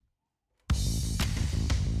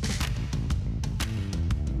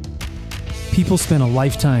People spend a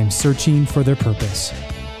lifetime searching for their purpose.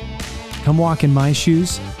 Come walk in my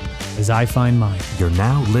shoes as I find mine. You're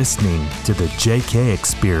now listening to the JK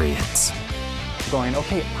Experience. Going,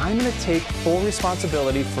 okay, I'm going to take full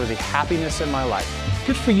responsibility for the happiness in my life.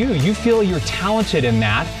 Good for you. You feel you're talented in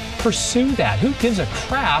that. Pursue that. Who gives a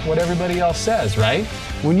crap what everybody else says, right?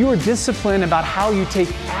 When you are disciplined about how you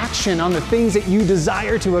take action on the things that you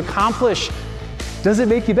desire to accomplish, does it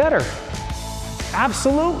make you better?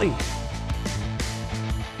 Absolutely.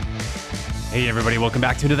 Hey everybody, welcome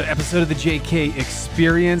back to another episode of the JK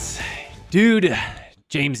Experience. Dude,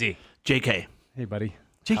 Jamesy. JK. Hey buddy.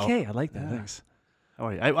 JK, I like that. Thanks. Oh,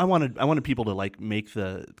 I wanted people to like make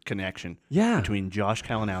the connection between Josh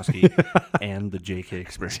Kalinowski and the JK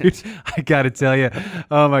Experience. Dude, I gotta tell you,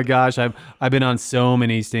 oh my gosh, I've been on so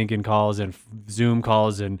many stinking calls and Zoom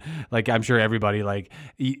calls, and like I'm sure everybody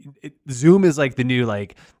Zoom is like the new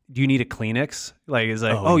like. Do you need a Kleenex? Like, it's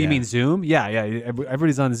like, you mean Zoom? Yeah.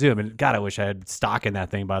 Everybody's on Zoom, and God, I wish I had stock in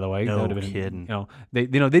that thing. By the way, no that would have been, kidding.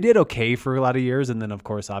 They did okay for a lot of years, and then of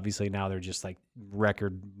course, obviously now they're just like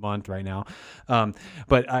record month right now.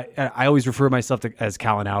 But I always refer myself to as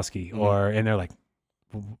Kalinowski, and they're like,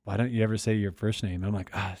 why don't you ever say your first name? And I'm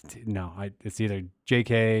like, no, it's either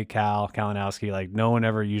JK, Kalinowski. Like no one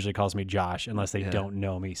ever usually calls me Josh unless they don't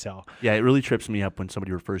know me. So yeah, it really trips me up when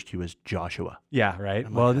somebody refers to you as Joshua. Yeah,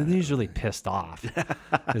 right. Well, they're usually pissed off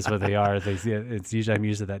is what they are. It's usually I'm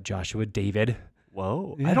used to that Joshua David.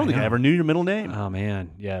 Whoa, yeah, I don't think I ever knew your middle name. Oh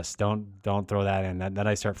man, yes. Don't throw that in. Then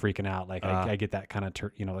I start freaking out. Like I get that kind of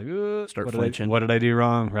start flinching. What did I do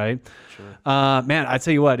wrong? Right? Sure. Man, I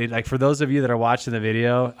tell you what. Like for those of you that are watching the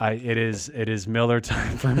video, it is Miller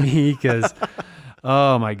time for me because.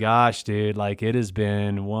 Oh my gosh, dude. Like it has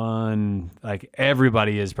been like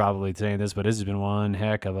everybody is probably saying this, but this has been one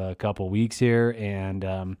heck of a couple weeks here. And,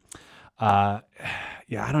 I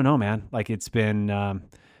don't know, man. Like it's been,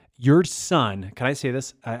 your son, can I say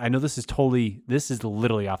this? I know this is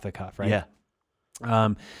literally off the cuff, right? Yeah.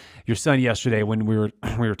 Your son yesterday when we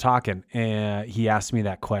were talking, he asked me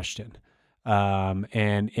that question. And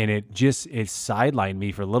it sidelined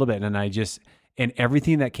me for a little bit. And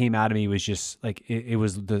everything that came out of me was just like it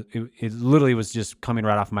literally was just coming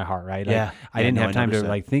right off my heart, right? Like, yeah, I didn't have time to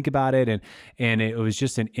like think about it, and it was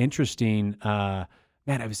just an interesting.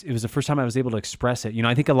 Man, it was the first time I was able to express it.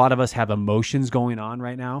 I think a lot of us have emotions going on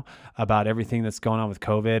right now about everything that's going on with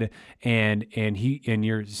COVID, and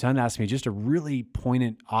your son asked me just a really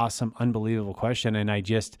poignant, awesome, unbelievable question, and I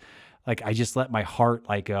just let my heart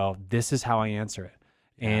like go. This is how I answer it.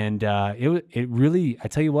 And it really, I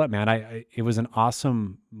tell you what, man, it was an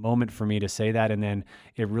awesome moment for me to say that, and then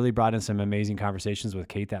it really brought in some amazing conversations with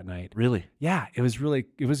Kate that night. Really? Yeah, it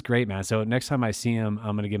was great, man. So next time I see him,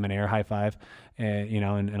 I'm gonna give him an air high five, and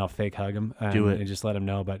I'll fake hug him, and just let him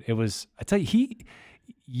know. But I tell you,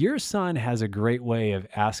 your son has a great way of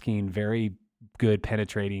asking very good,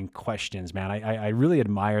 penetrating questions, man. I really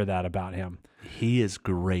admire that about him. He is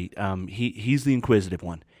great. He's the inquisitive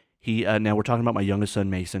one. Now we're talking about my youngest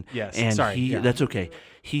son, Mason. Yes, and sorry. That's okay.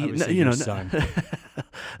 Son.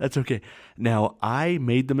 That's okay. Now I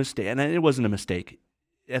made the mistake, and it wasn't a mistake.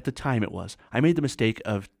 At the time it was. I made the mistake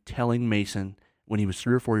of telling Mason when he was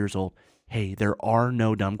 3 or 4 years old, hey, there are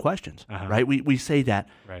no dumb questions, right? We say that.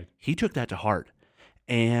 Right. He took that to heart.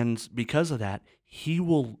 And because of that, he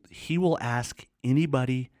will ask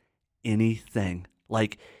anybody anything.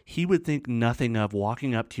 Like he would think nothing of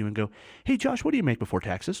walking up to you and go, hey, Josh, what do you make before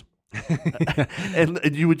taxes?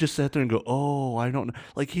 and you would just sit there and go, oh, I don't know.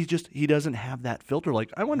 Like he doesn't have that filter.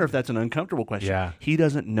 Like, I wonder if that's an uncomfortable question. Yeah. He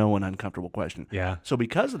doesn't know an uncomfortable question. Yeah. So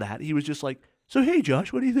because of that, he was just like, so, hey,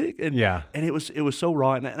 Josh, what do you think? And it was so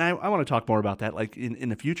raw. And I want to talk more about that like in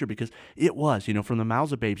the future, because it was, from the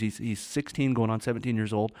mouths of babes. He's 16 going on 17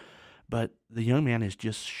 years old. But the young man is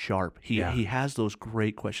just sharp. He has those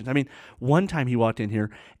great questions. I mean, one time he walked in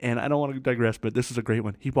here, and I don't want to digress, but this is a great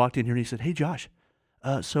one. He walked in here and he said, hey, Josh,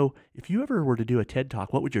 so if you ever were to do a TED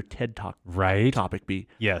Talk, what would your TED Talk topic be?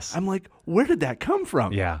 Yes. I'm like, where did that come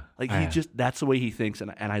from? Yeah. Like that's the way he thinks,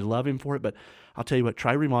 and I love him for it. But I'll tell you what,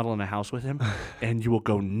 try remodeling a house with him, and you will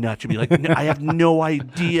go nuts. You'll be like, I have no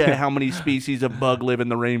idea how many species of bug live in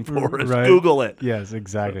the rainforest. Right. Google it. Yes,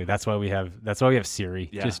 exactly. That's why we have Siri.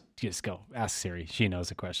 Yeah. Just go ask Siri. She knows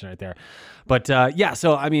the question right there. But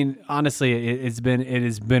so I mean, honestly, it has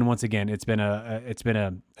been once again, it's been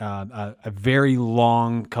a very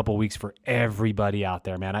long couple weeks for everybody out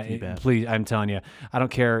there, man. Please, I'm telling you, I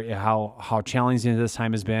don't care how challenging this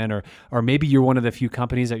time has been going, or maybe you're one of the few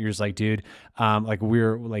companies that you're just like, dude,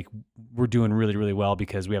 we're doing really, really well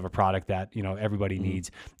because we have a product that, everybody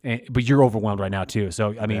needs, but you're overwhelmed right now too.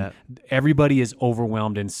 So, I mean, everybody is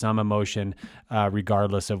overwhelmed in some emotion,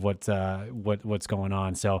 regardless of what's going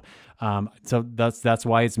on. So that's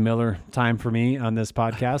why it's Miller time for me on this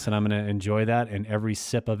podcast, and I'm going to enjoy that and every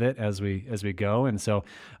sip of it as we go. And so,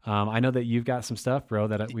 I know that you've got some stuff, bro,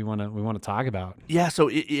 that we want to talk about. Yeah. So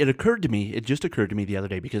it just occurred to me the other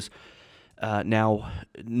day because, now,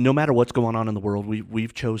 no matter what's going on in the world,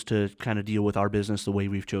 we've chose to kind of deal with our business the way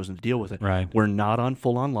we've chosen to deal with it. Right. We're not on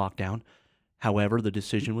full-on lockdown. However, the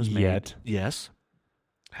decision was made. Yet. Yes.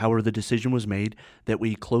 However, the decision was made that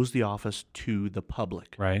we close the office to the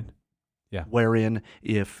public. Right. Yeah. Wherein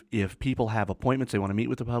if people have appointments, they want to meet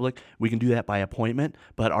with the public, we can do that by appointment,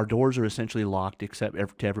 but our doors are essentially locked to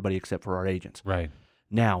everybody except for our agents. Right.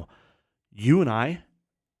 Now, you and I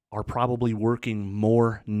are probably working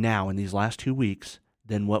more now in these last 2 weeks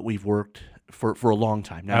than what we've worked for a long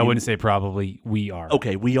time. Now, I wouldn't say probably, we are.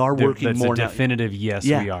 Okay, we are working that's more a definitive now. Yes,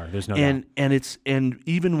 yeah. we are. There's no doubt. And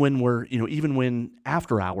even when we're, even when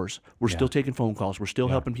after hours, we're still taking phone calls, we're still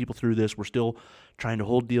helping people through this, we're still trying to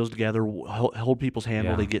hold deals together, hold people's hand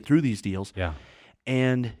while they get through these deals. Yeah.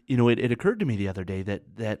 And, it occurred to me the other day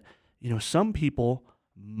that some people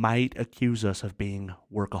might accuse us of being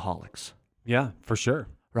workaholics. Yeah, for sure.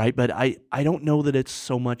 Right, but I don't know that it's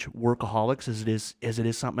so much workaholics as it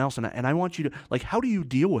is something else, and I want you to how do you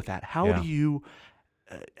deal with that? How do you,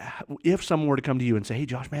 if someone were to come to you and say, "Hey,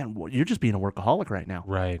 Josh, man, you're just being a workaholic right now,"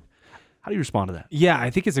 right? How do you respond to that? Yeah, I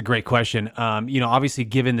think it's a great question. Obviously,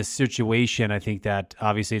 given the situation, I think that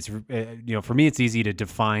obviously it's, for me, it's easy to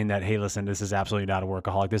define that. Hey, listen, this is absolutely not a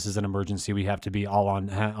workaholic. This is an emergency. We have to be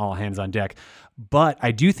all hands on deck. But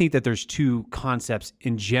I do think that there's two concepts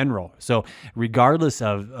in general. So regardless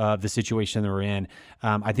of the situation that we're in,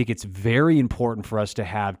 I think it's very important for us to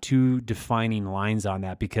have two defining lines on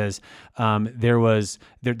that, because there's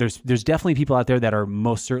definitely people out there that are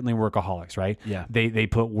most certainly workaholics, right? Yeah. They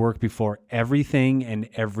put work before everything and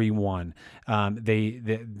everyone.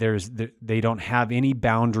 They don't have any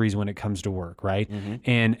boundaries when it comes to work, right? Mm-hmm.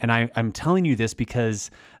 And I'm telling you this because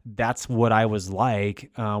that's what I was like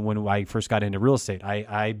when I first got into real estate.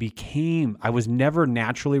 I was never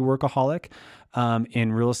naturally workaholic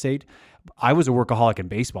in real estate. I was a workaholic in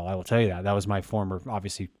baseball. I will tell you that. That was my former,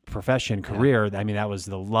 obviously, profession, career. Yeah. I mean, that was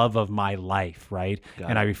the love of my life, right?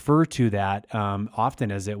 And I refer to that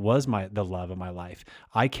often as it was the love of my life.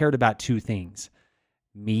 I cared about two things: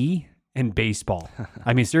 me and baseball.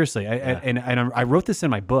 I mean, seriously. I wrote this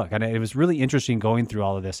in my book, and it was really interesting going through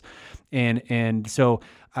all of this. And so,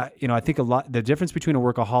 I think the difference between a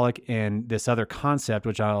workaholic and this other concept,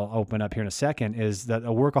 which I'll open up here in a second, is that a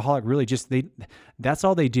workaholic really that's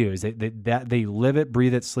all they do is they live it,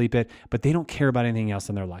 breathe it, sleep it, but they don't care about anything else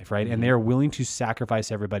in their life, right? Mm-hmm. And they're willing to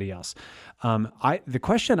sacrifice everybody else. The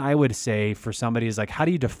question I would say for somebody is how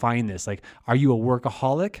do you define this? Are you a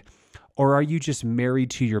workaholic, or are you just married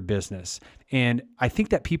to your business? And I think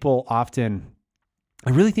that people often, I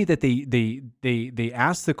really think that they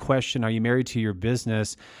ask the question, are you married to your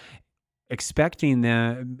business, expecting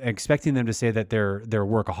them to say that they're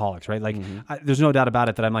workaholics, right? There's no doubt about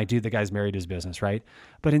it that I'm like, dude, the guy's married to his business, right?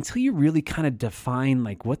 But until you really kind of define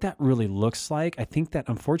what that really looks like, I think that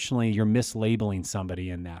unfortunately you're mislabeling somebody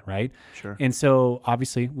in that, right? Sure. And so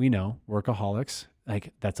obviously we know workaholics,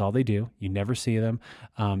 that's all they do. You never see them.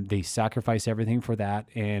 They sacrifice everything for that,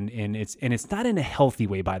 and it's not in a healthy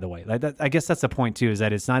way, by the way. I guess that's the point too, is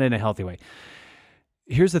that it's not in a healthy way.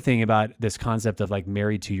 Here's the thing about this concept of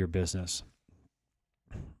married to your business.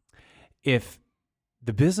 If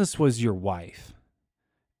the business was your wife,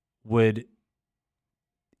 would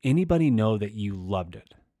anybody know that you loved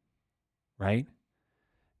it? Right?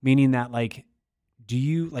 Meaning that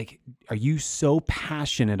are you so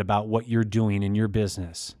passionate about what you're doing in your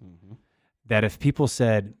business that if people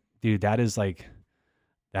said, dude, that is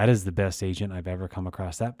the best agent I've ever come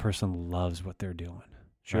across, that person loves what they're doing.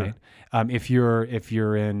 Sure. Right? If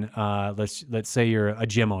you're in, let's say you're a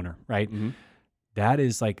gym owner, right? Mm-hmm. That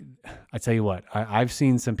is I tell you what, I've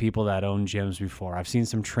seen some people that own gyms before. I've seen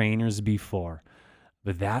some trainers before,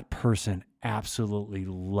 but that person absolutely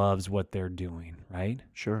loves what they're doing, right?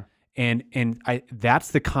 Sure. And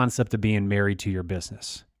that's the concept of being married to your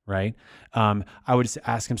business, right? I would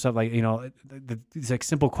ask himself these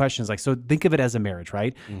simple questions, so think of it as a marriage,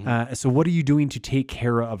 right? Mm-hmm. So what are you doing to take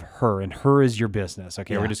care of her? And her is your business.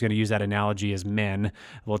 Okay, We're just going to use that analogy as men.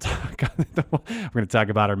 We're going to talk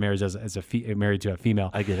about our marriage as married to a female.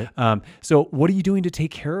 I get it. So what are you doing to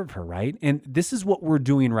take care of her, right? And this is what we're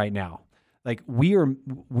doing right now. Like we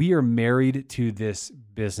are married to this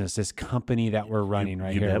business, this company that we're running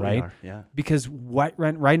right here, right? We are. Yeah. Because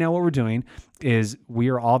right now what we're doing is we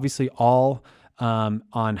are obviously all on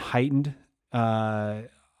heightened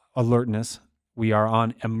alertness. We are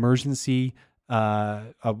on emergency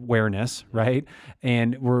awareness, right?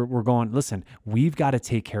 And we're going, listen, we've got to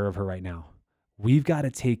take care of her right now. We've got to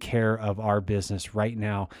take care of our business right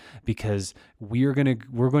now because we're going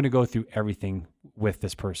to go through everything with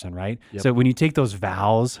this person, right? Yep. So when you take those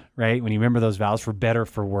vows, right? When you remember those vows for better,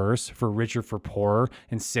 for worse, for richer, for poorer,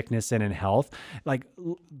 in sickness and in health, like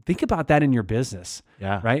think about that in your business,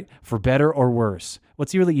 right? For better or worse. Well,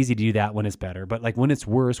 it's really easy to do that when it's better, but like when it's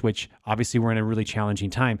worse, which obviously we're in a really challenging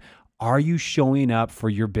time, are you showing up for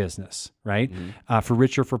your business, right? For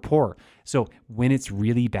richer, for poor. So when it's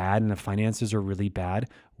really bad and the finances are really bad,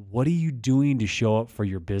 what are you doing to show up for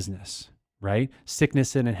your business, right?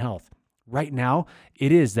 Sickness and in health. Right now,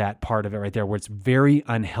 it is that part of it right there where it's very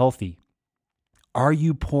unhealthy. Are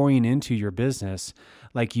you pouring into your business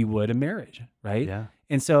like you would a marriage, right? Yeah.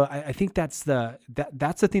 And so I think that's the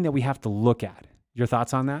thing that we have to look at. Your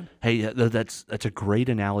thoughts on that? Hey, that's a great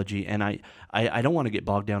analogy, and I don't want to get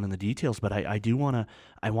bogged down in the details, but I do want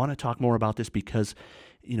to talk more about this because,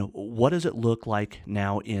 what does it look like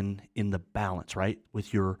now in the balance, right,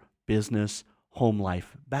 with your business home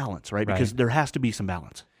life balance, right? Because there has to be some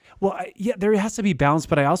balance. Well, yeah, there has to be balance,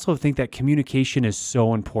 but I also think that communication is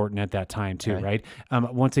so important at that time too, right?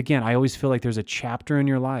 Once again, I always feel like there's a chapter in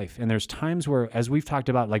your life, and there's times where, as we've talked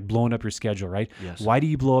about, like blowing up your schedule, right? Yes. Why do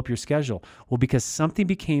you blow up your schedule? Well, because something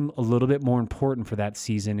became a little bit more important for that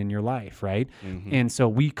season in your life, right? Mm-hmm. And so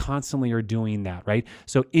we constantly are doing that, right?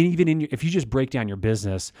 So even if you just break down your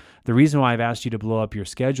business, the reason why I've asked you to blow up your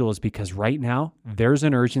schedule is because right now there's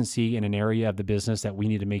an urgency in an area of the business that we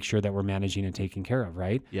need to make sure that we're managing and taking care of,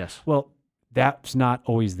 right? Yes. Well, that's not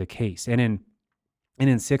always the case. And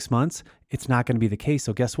in 6 months, it's not going to be the case.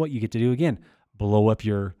 So guess what you get to do again? Blow up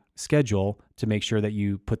your schedule to make sure that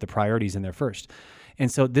you put the priorities in there first.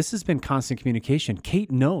 And so this has been constant communication.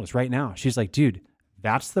 Kate knows right now. She's like, dude,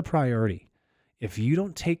 that's the priority. If you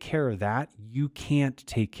don't take care of that, you can't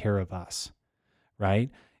take care of us, right?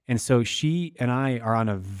 And so she and I are on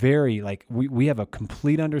a very, we have a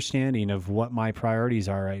complete understanding of what my priorities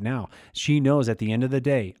are right now. She knows at the end of the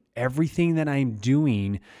day, everything that I'm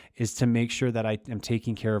doing is to make sure that I am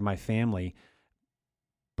taking care of my family,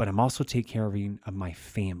 but I'm also taking care of my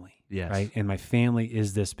family, right? And my family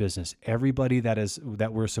is this business. Everybody that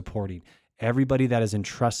we're supporting, everybody that has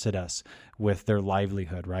entrusted us with their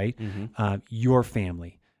livelihood, right? Mm-hmm. Your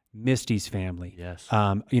family. Misty's family. Yes.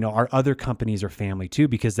 Our other companies are family too,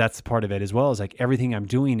 because that's part of it as well. Is like everything I'm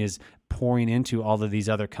doing is pouring into all of these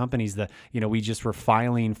other companies that, we just were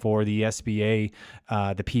filing for the SBA,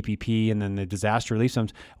 the PPP, and then the disaster relief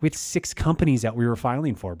sums. We had 6 companies that we were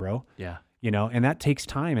filing for, bro. Yeah. And that takes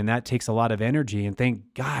time and that takes a lot of energy. And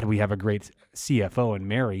thank God we have a great CFO in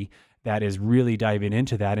Mary that is really diving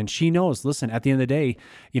into that. And she knows, listen, at the end of the day,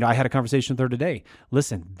 I had a conversation with her today.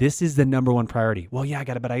 Listen, this is the number one priority. Well, yeah, I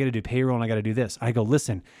got to do payroll and I got to do this. I go,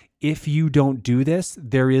 listen, if you don't do this,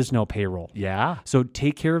 there is no payroll. Yeah. So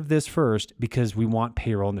take care of this first because we want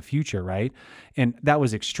payroll in the future, right? And that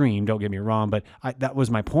was extreme, don't get me wrong, but that was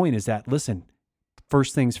my point is that, listen,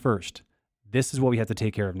 first things first. This is what we have to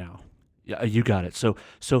take care of now. Yeah, you got it. So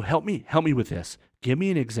help me with this. Give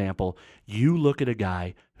me an example. You look at a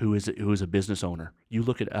guy who is a business owner. You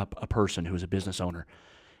look at a person who is a business owner.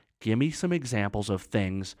 Give me some examples of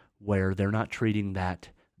things where they're not treating that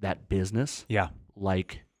business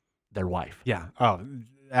like their wife. Yeah. Oh,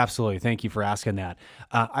 absolutely. Thank you for asking that.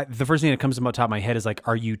 The first thing that comes to the top of my head is like,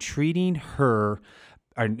 are you treating her,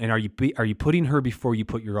 and are you putting her before you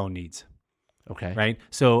put your own needs? Okay. Right.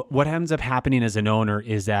 So what ends up happening as an owner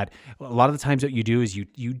is that a lot of the times what you do is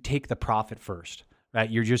you take the profit first. Right.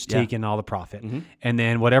 You're just taking all the profit. Mm-hmm. And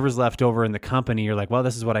then whatever's left over in the company, you're like, well,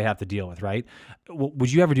 this is what I have to deal with. Right.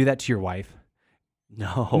 Would you ever do that to your wife?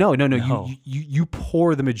 No. You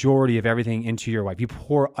pour the majority of everything into your wife. You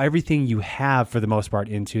pour everything you have for the most part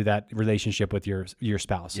into that relationship with your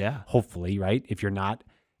spouse. Yeah. Hopefully. Right. If you're not,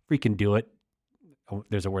 freaking do it. Oh,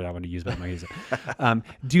 there's a word I want to use, but I'm not going to use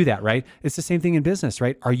it. Do that, right? It's the same thing in business,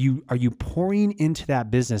 right? Are you pouring into that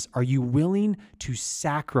business? Are you willing to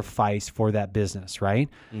sacrifice for that business, right?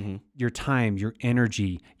 Mm-hmm. Your time, your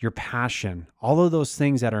energy, your passion, all of those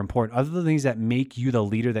things that are important, other things that make you the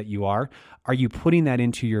leader that you are you putting that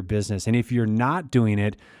into your business? And if you're not doing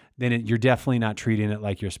it, then you're definitely not treating it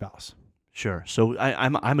like your spouse. Sure. So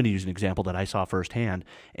I'm going to use an example that I saw firsthand,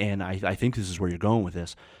 and I think this is where you're going with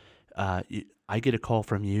this. I get a call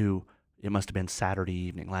from you it must have been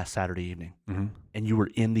last Saturday evening, Mm-hmm. and you were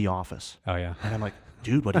in the office. Oh yeah. And I'm like,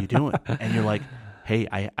 dude, what are you doing? And you're like, hey,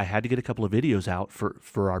 I had to get a couple of videos out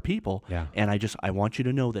for our people. Yeah. And I want you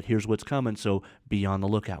to know that here's what's coming. So be on the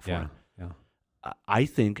lookout for it. I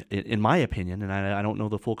think, in my opinion, and I don't know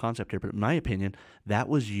the full concept here, but in my opinion, that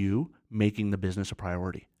was you making the business a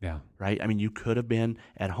priority. Yeah. Right? I mean, you could have been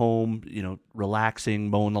at home, relaxing,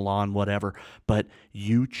 mowing the lawn, whatever, but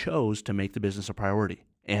you chose to make the business a priority.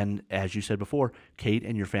 And as you said before, Kate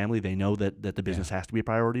and your family, they know that the business has to be a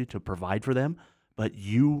priority to provide for them, but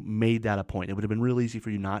you made that a point. It would have been real easy for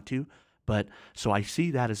you not to, but so I see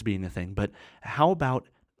that as being the thing. But how about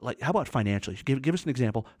financially? Give us an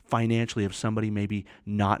example financially of somebody maybe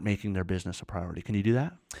not making their business a priority. Can you do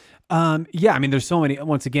that? Yeah. I mean, there's so many.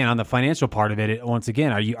 Once again, on the financial part of it, once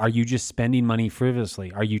again, are you just spending money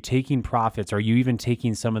frivolously? Are you taking profits? Are you even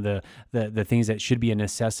taking some of the things that should be a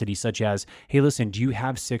necessity, such as, hey, listen, do you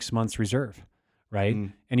have 6 months reserve? Right.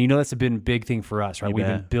 And that's been a big thing for us, right? We've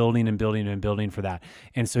been building and building and building for that.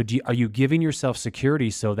 And so are you giving yourself security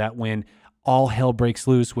so that when all hell breaks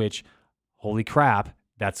loose, which, holy crap,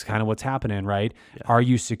 that's kind of what's happening, right? Yeah. Are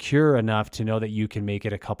you secure enough to know that you can make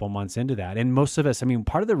it a couple months into that? And most of us,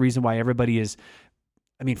 part of the reason why everybody is,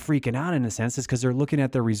 freaking out in a sense is because they're looking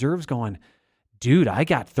at their reserves going, dude, I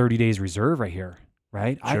got 30 days reserve right here,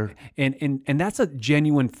 right? Sure. And that's a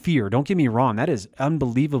genuine fear. Don't get me wrong. That is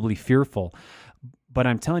unbelievably fearful. But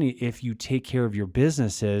I'm telling you, if you take care of your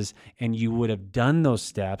businesses and you would have done those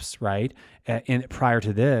steps, right, and prior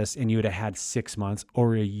to this, and you would have had 6 months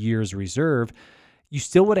or a year's reserve, you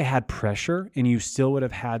still would have had pressure, and you still would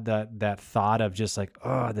have had that thought of just like,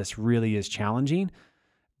 oh, this really is challenging,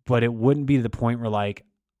 but it wouldn't be to the point where like,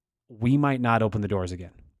 we might not open the doors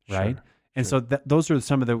again, right? Sure. And so those are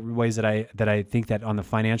some of the ways that I think that on the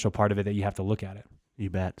financial part of it that you have to look at it. You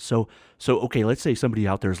bet. So okay, let's say somebody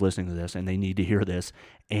out there is listening to this and they need to hear this,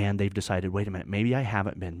 and they've decided, wait a minute, maybe I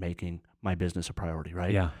haven't been making my business a priority,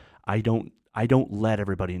 right? Yeah. I don't let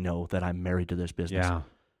everybody know that I'm married to this business. Yeah.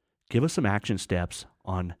 Give us some action steps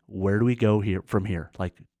on where do we go from here?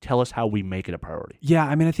 Like, tell us how we make it a priority. Yeah,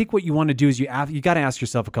 I think what you want to do is you got to ask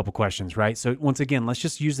yourself a couple questions, right? So once again, let's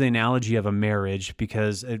just use the analogy of a marriage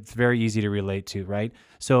because it's very easy to relate to, right?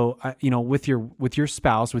 So with your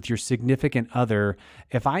spouse, with your significant other,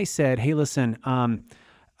 if I said, "Hey, listen,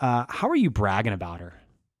 how are you bragging about her?"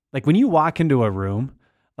 Like when you walk into a room,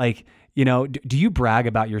 like do you brag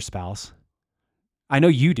about your spouse? I know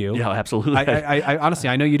you do. Yeah, absolutely. I honestly,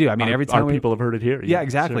 I know you do. Every time people have heard it here. Yeah,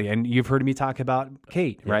 exactly. Sure. And you've heard me talk about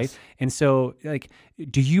Kate, right? Yes. And so, like,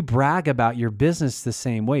 do you brag about your business the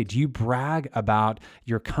same way? Do you brag about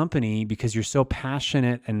your company because you're so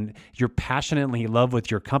passionate and you're passionately in love with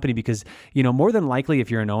your company? Because, more than likely, if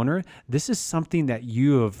you're an owner, this is something that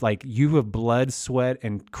you have blood, sweat,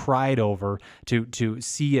 and cried over to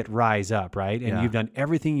see it rise up, right? And you've done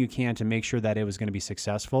everything you can to make sure that it was going to be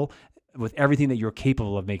successful, with everything that you're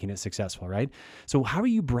capable of making it successful, right? So how are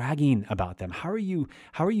you bragging about them? How are you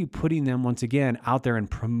putting them once again out there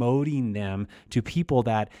and promoting them to people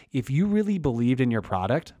that if you really believed in your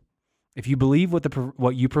product, if you believe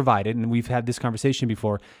what you provided, and we've had this conversation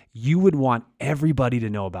before, you would want everybody to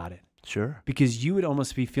know about it. Sure. Because you would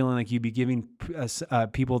almost be feeling like you'd be giving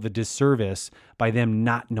people the disservice by them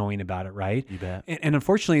not knowing about it, right? You bet. And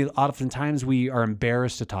unfortunately, oftentimes we are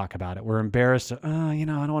embarrassed to talk about it. We're embarrassed to, I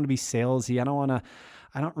don't want to be salesy.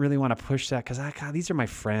 I don't really want to push that because these are my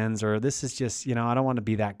friends, or this is just, I don't want to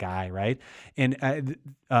be that guy, right? And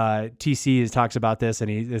TC talks about this, and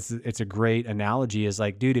it's a great analogy. Is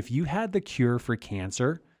like, dude, if you had the cure for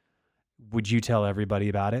cancer, would you tell everybody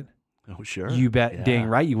about it? Oh, sure. You bet dang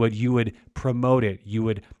right you would. You would promote it. You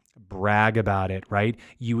would brag about it, right?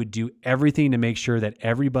 You would do everything to make sure that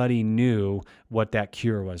everybody knew what that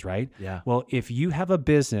cure was, right? Yeah. Well, if you have a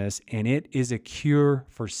business and it is a cure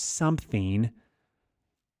for something,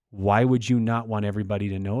 why would you not want everybody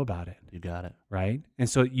to know about it? You got it. Right? And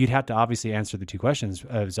so you'd have to obviously answer the two questions.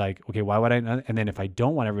 It's like, okay, why would I? And then if I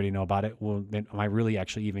don't want everybody to know about it, well, then am I really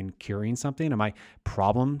actually even curing something? Am I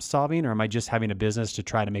problem solving, or am I just having a business to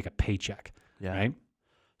try to make a paycheck? Yeah. Right?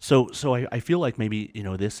 So I feel like maybe,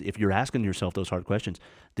 this, if you're asking yourself those hard questions,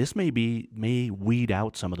 this may weed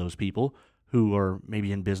out some of those people who are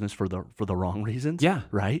maybe in business for the wrong reasons. Yeah.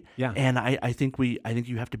 Right. Yeah. And I think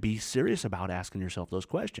you have to be serious about asking yourself those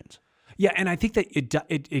questions. Yeah, and I think that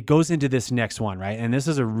it goes into this next one, right? And this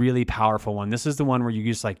is a really powerful one. This is the one where you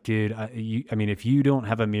just like, dude, if you don't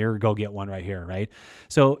have a mirror, go get one right here, right?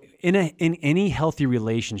 So in any healthy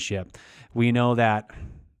relationship, we know that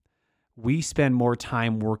we spend more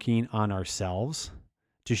time working on ourselves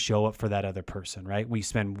to show up for that other person, right? We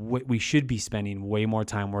should be spending way more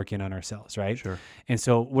time working on ourselves, right? Sure. And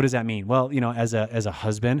so what does that mean? Well, as a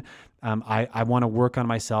husband, I want to work on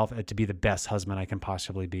myself to be the best husband I can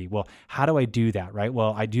possibly be. Well, how do I do that, right?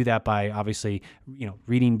 Well, I do that by obviously,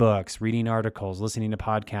 reading books, reading articles, listening to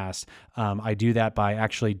podcasts. I do that by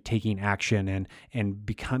actually taking action and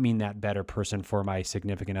becoming that better person for my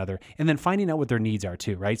significant other, and then finding out what their needs are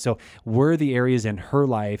too, right? So where are the areas in her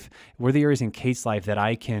life, where are the areas in Kate's life that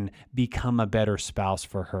I can become a better spouse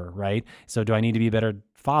for her, right? So do I need to be a better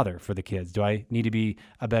father for the kids? Do I need to be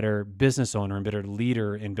a better business owner and better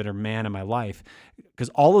leader and better man in my life? Because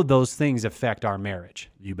all of those things affect our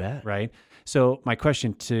marriage. You bet. Right? So my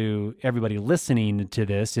question to everybody listening to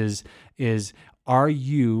this is are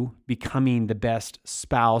you becoming the best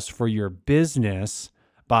spouse for your business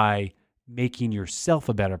by making yourself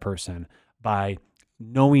a better person, by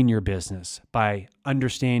knowing your business, by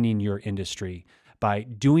understanding your industry, by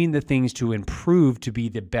doing the things to improve to be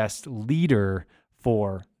the best leader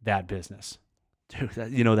for that business? Dude,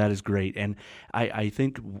 that is great. And I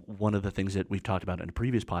think one of the things that we've talked about in a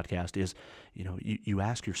previous podcast is, you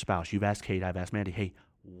ask your spouse, you've asked Kate, I've asked Mandy, hey,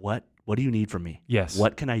 what do you need from me? Yes.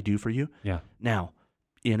 What can I do for you? Yeah. Now,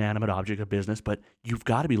 inanimate object of business, but you've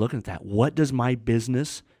got to be looking at that. What does my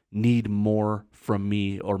business need more from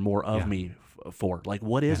me or more of me for? Like,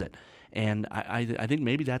 what is it? And I think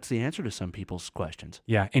maybe that's the answer to some people's questions.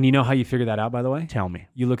 Yeah. And you know how you figure that out, by the way? Tell me.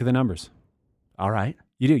 You look at the numbers. All right.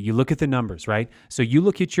 You do. You look at the numbers, right? So you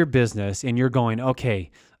look at your business and you're going,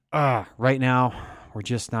 okay, right now we're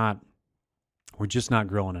just not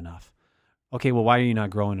growing enough. Okay, well, why are you not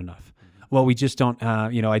growing enough? Well, we just don't,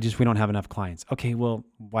 we don't have enough clients. Okay, well,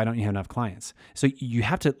 why don't you have enough clients? So you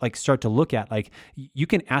have to start to look at, you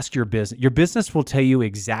can ask your business. Your business will tell you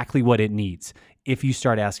exactly what it needs if you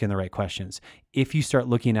start asking the right questions, if you start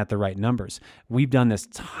looking at the right numbers. We've done this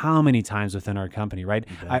how many times within our company, right?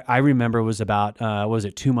 I remember it was about,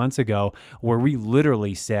 2 months ago, where we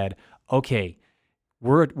literally said, okay,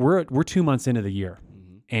 we're 2 months into the year,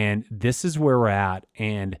 and this is where we're at,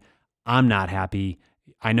 and I'm not happy.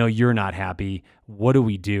 I know you're not happy. What do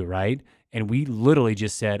we do, right? And we literally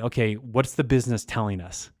just said, okay, what's the business telling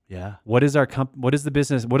us? Yeah. What is the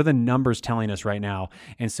business? What are the numbers telling us right now?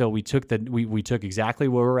 And so we took we took exactly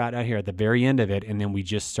where we're at here at the very end of it, and then we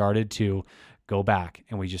just started to go back,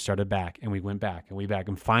 and we just started back, and we went back, and we back,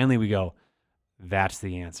 and finally we go, that's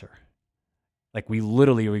the answer. We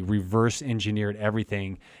literally reverse engineered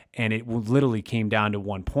everything, and it literally came down to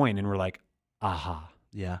one point, and we're like, aha.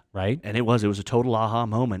 Yeah. Right. And it was a total aha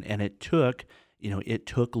moment. And it took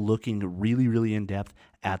looking really, really in depth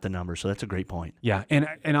at the numbers. So that's a great point. Yeah. And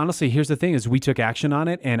honestly, here's the thing is we took action on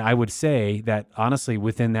it. And I would say that honestly,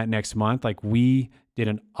 within that next month, we did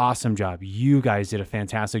an awesome job. You guys did a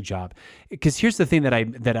fantastic job. Because here's the thing that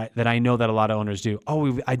I know that a lot of owners do. Oh,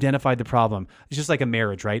 we've identified the problem. It's just like a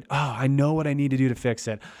marriage, right? Oh, I know what I need to do to fix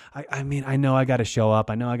it. I know I got to show up.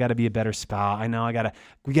 I know I got to be a better spouse. I know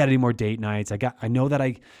we got to do more date nights. I know that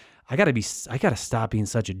I got to stop being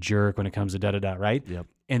such a jerk when it comes to da-da-da, right? Yep.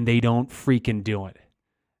 And they don't freaking do it.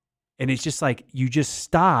 And it's just you just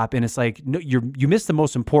stop, and it's no, you missed the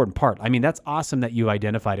most important part. I mean, that's awesome that you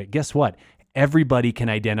identified it. Guess what? Everybody can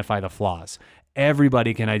identify the flaws.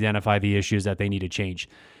 Everybody can identify the issues that they need to change.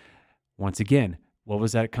 Once again, what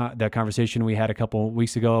was that conversation we had a couple of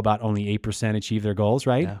weeks ago about only 8% achieve their goals,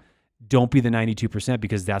 right? Yeah. Don't be the 92%,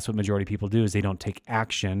 because that's what majority of people do is they don't take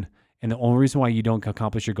action. And the only reason why you don't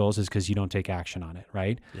accomplish your goals is because you don't take action on it,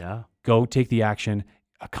 right? Yeah. Go take the action,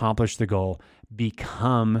 accomplish the goal,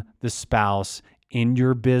 become the spouse in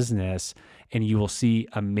your business, and you will see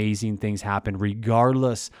amazing things happen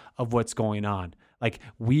regardless of what's going on.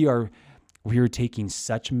 We are taking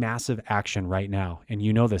such massive action right now, and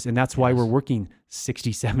you know this, and that's why we're working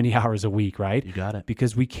 60, 70 hours a week, right? You got it.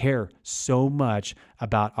 Because we care so much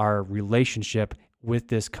about our relationship with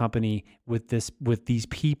this company, with these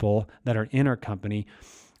people that are in our company,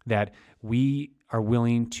 that we are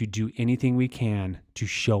willing to do anything we can to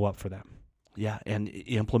show up for them. Yeah, and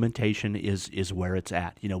implementation is where it's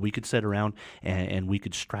at. We could sit around and we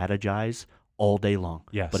could strategize all day long.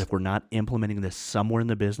 Yes. But if we're not implementing this somewhere in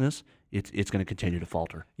the business, it's going to continue to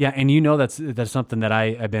falter. Yeah, and that's something that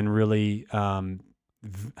I've been really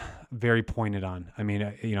very pointed on. I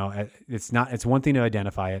mean, it's one thing to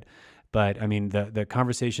identify it, but I mean the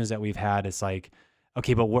conversations that we've had, it's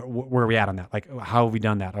okay, but where are we at on that? How have we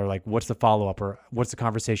done that? Or what's the follow-up? Or what's the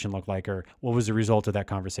conversation look like? Or what was the result of that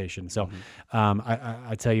conversation? So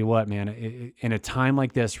I tell you what, man, in a time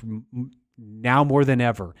like this, now more than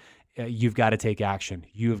ever, you've got to take action.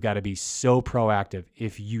 You have got to be so proactive.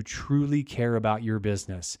 If you truly care about your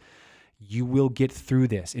business, You will get through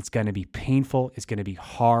this. It's going to be painful. It's going to be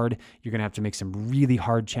hard. You're going to have to make some really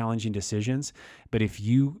hard, challenging decisions. But if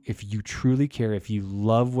you truly care, if you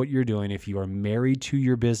love what you're doing, if you are married to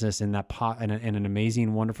your business in an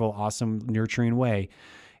amazing, wonderful, awesome, nurturing way,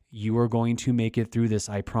 you are going to make it through this.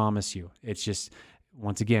 I promise you. It's just,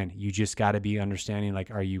 once again, you just got to be understanding,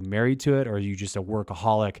 like, are you married to it or are you just a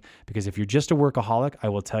workaholic? Because if you're just a workaholic, I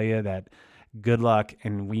will tell you that good luck,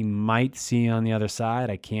 and we might see you on the other side.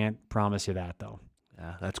 I can't promise you that, though.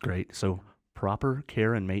 Yeah, that's great. So proper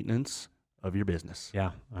care and maintenance of your business.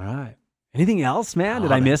 Yeah. All right. Anything else, man?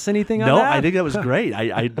 Did I miss anything on no, that? I think that was great.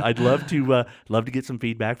 I'd love to get some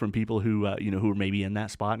feedback from people who who are maybe in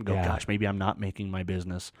that spot and go, gosh, maybe I'm not making my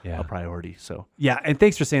business a priority. So yeah, and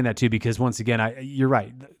thanks for saying that too, because once again, you're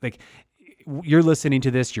right. Like, you're listening to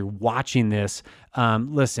this, you're watching this.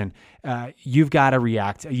 Listen, you've got to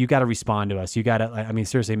react. You got to respond to us. You got to, I mean,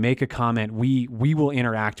 seriously, make a comment. We will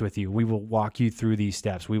interact with you. We will walk you through these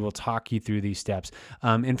steps. We will talk you through these steps.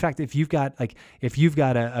 In fact, if you've got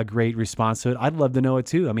a great response to it, I'd love to know it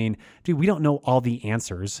too. I mean, dude, we don't know all the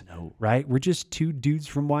answers, right? We're just two dudes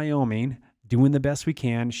from Wyoming doing the best we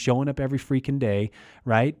can, showing up every freaking day,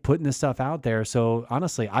 right? Putting this stuff out there. So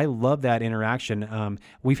honestly, I love that interaction.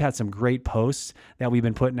 We've had some great posts that we've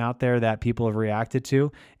been putting out there that people have reacted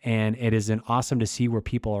to, and it is awesome to see where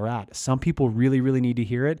people are at. Some people really, really need to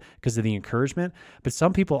hear it because of the encouragement, but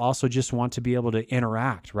some people also just want to be able to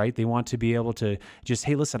interact, right? They want to be able to just,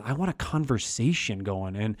 hey, listen, I want a conversation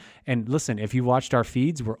going. And listen, if you watched our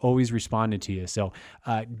feeds, we're always responding to you. So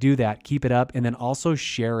do that, keep it up, and then also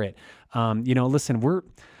share it. Listen,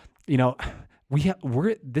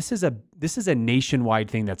 this is a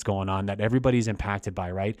nationwide thing that's going on that everybody's impacted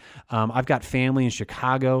by, right? I've got family in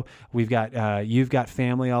Chicago. You've got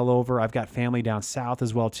family all over. I've got family down south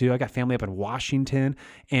as well too. I got family up in Washington,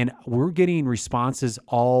 and we're getting responses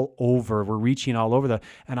all over. We're reaching all over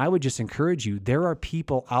and I would just encourage you, there are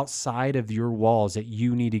people outside of your walls that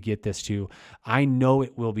you need to get this to. I know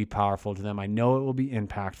it will be powerful to them. I know it will be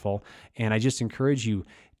impactful. And I just encourage you,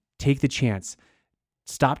 take the chance.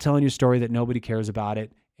 Stop telling your story that nobody cares about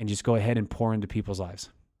it, and just go ahead and pour into people's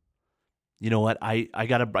lives. You know what? I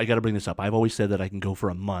gotta bring this up. I've always said that I can go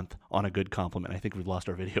for a month on a good compliment. I think we've lost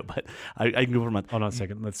our video, but I can go for a month. Hold on a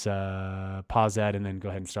second. Let's pause that and then go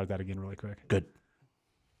ahead and start that again really quick. Good.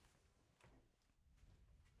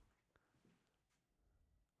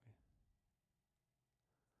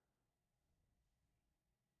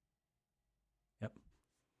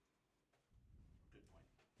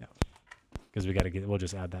 Because we'll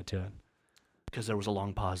just add that to it. Because there was a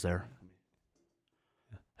long pause there.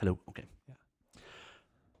 Hello. Okay. Yeah.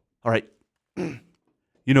 All right.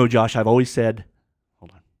 Josh, I've always said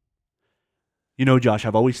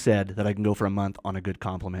that I can go for a month on a good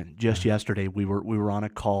compliment. Just yesterday, we were on a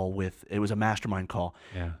call it was a mastermind call.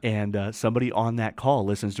 Yeah. And somebody on that call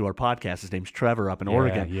listens to our podcast. His name's Trevor up in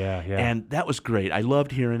Oregon. Yeah. And that was great. I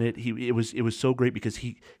loved hearing it. It was so great because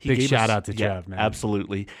he big gave shout us, out to Trev, man.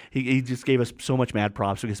 Absolutely. He just gave us so much mad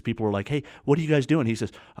props because people were like, hey, what are you guys doing? He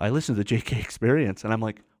says, I listened to the JK Experience. And I'm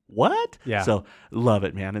like, what? Yeah. So love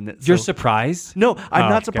it, man. And you're surprised? No, I'm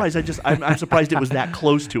not surprised. I'm surprised it was that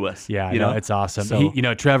close to us. Yeah, it's awesome. So,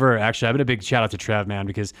 Trevor, actually, I've been a big shout out to Trev, man,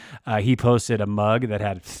 because he posted a mug that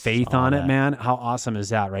had faith on it, man. How awesome is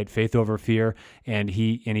that, right? Faith over fear. And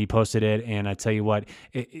he posted it. And I tell you what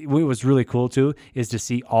was really cool too is to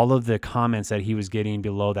see all of the comments that he was getting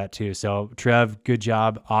below that too. So Trev, good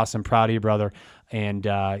job. Awesome. Proud of you, brother. And,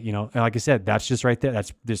 and like I said, that's just right there.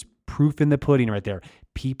 That's this proof in the pudding right there.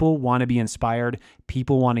 People want to be inspired.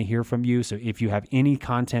 People want to hear from you. So if you have any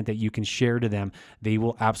content that you can share to them, they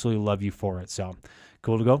will absolutely love you for it. So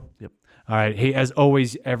cool to go? Yep. All right. Hey, as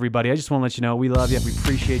always, everybody, I just want to let you know we love you. We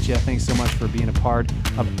appreciate you. Thanks so much for being a part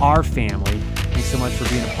of our family. Thanks so much for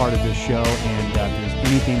being a part of this show. And if there's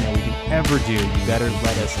anything that we can ever do, you better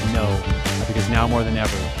let us know because now more than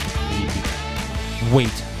ever, we need you.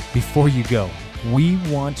 Wait, before you go, we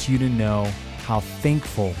want you to know how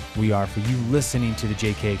thankful we are for you listening to the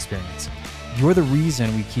JK Experience. You're the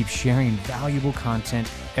reason we keep sharing valuable content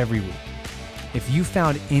every week. If you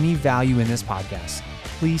found any value in this podcast,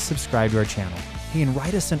 please subscribe to our channel. Hey, and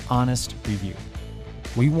write us an honest review.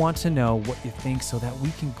 We want to know what you think so that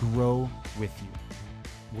we can grow with you.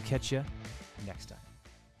 We'll catch you next time.